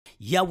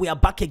Yeah, we are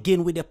back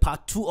again with the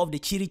part 2 of the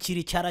chiri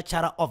chiri chara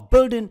chara of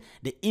building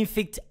the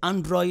Infix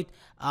Android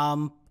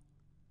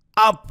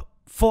app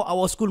for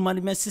our school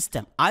management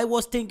system. I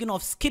was thinking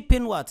of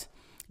skipping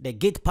the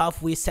gate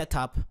pathway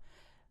setup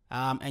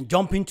and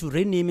jumping to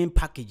renaming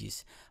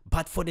packages.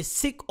 But for the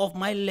sake of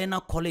my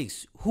learner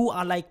colleagues who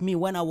are like me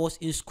when I was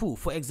in school,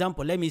 for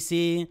example, let me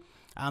say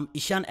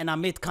Ishan and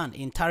Ahmed Khan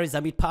in Tariq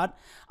Zamid part,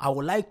 I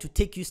would like to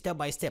take you step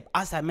by step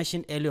as I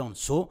mentioned earlier on.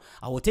 So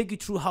I will take you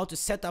through how to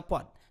set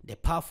up the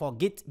path for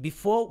Git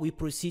before we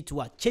proceed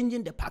to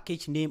changing the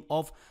package name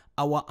of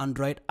our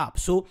Android app.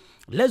 So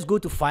let's go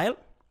to File,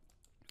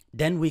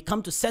 then we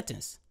come to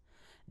Settings,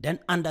 then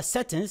under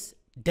Settings,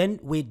 then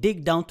we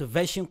dig down to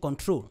Version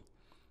Control.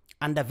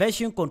 Under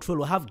Version Control,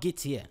 we have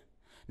Git here.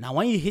 Now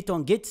when you hit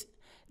on Git,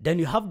 then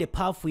you have the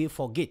pathway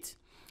for Git.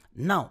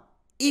 Now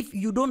if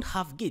you don't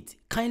have Git,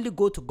 kindly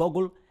go to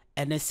Google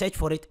and then search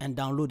for it and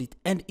download it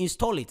and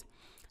install it.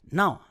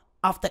 Now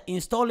after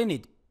installing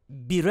it,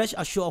 be rest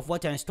assured of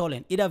what you're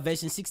installing, either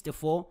version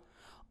 64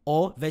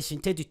 or version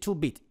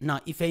 32-bit.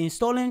 Now, if you're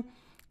installing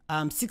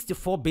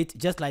 64-bit,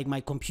 just like my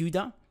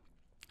computer,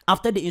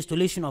 after the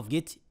installation of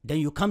Git, then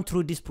you come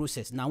through this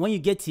process. Now, when you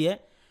get here,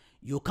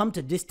 you come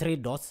to these 3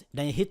 dots,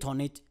 then you hit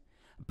on it,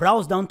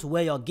 browse down to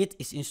where your Git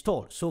is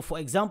installed. So, for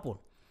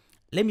example,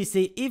 let me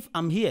say if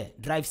I'm here,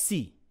 drive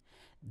C,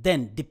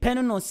 then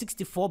depending on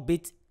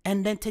 64-bit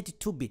and then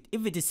 32-bit,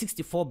 if it is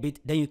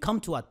 64-bit, then you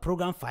come to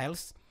Program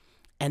Files,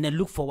 and then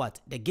look for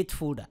the Git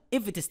folder.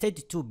 If it is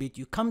 32-bit,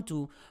 you come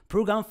to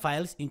Program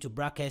Files into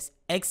brackets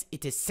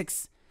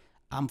x86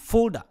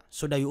 folder,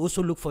 so that you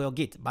also look for your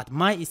Git. But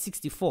mine is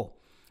 64.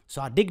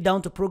 So I'll dig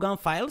down to Program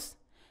Files,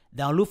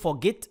 then I'll look for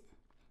Git,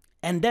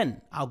 and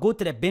then I'll go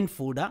to the bin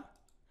folder,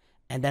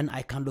 and then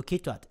I can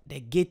locate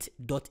the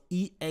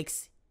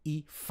git.exe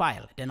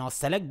file. Then I'll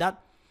select that,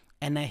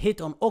 and I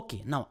hit on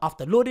OK. Now,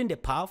 after loading the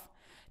path,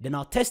 then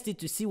I'll test it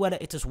to see whether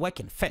it is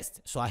working first.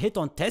 So I hit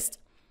on Test,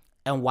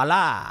 and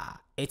voila,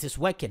 it is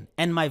working.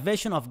 And my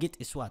version of Git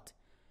is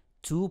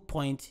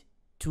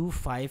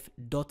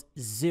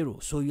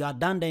 2.25.0. So you are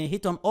done, then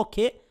hit on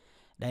OK,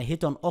 then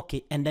hit on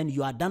OK, and then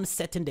you are done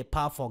setting the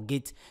path for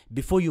Git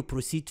before you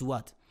proceed to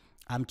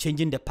I'm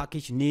changing the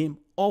package name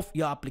of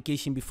your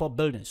application before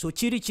building. So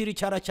chiri chiri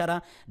chara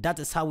chara, that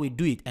is how we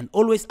do it. And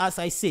always, as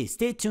I say,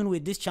 stay tuned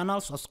with this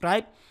channel,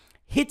 subscribe,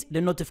 hit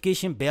the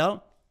notification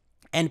bell,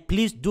 and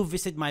please do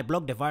visit my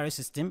blog, Da-viruz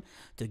System,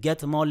 to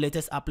get more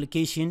latest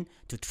application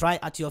to try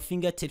at your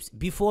fingertips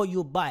before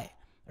you buy.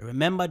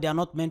 Remember, they are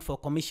not meant for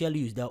commercial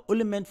use. They are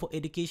only meant for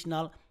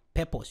educational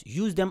purpose.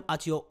 Use them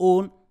at your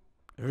own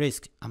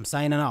risk. I'm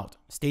signing out.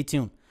 Stay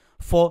tuned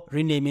for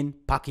renaming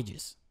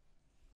packages.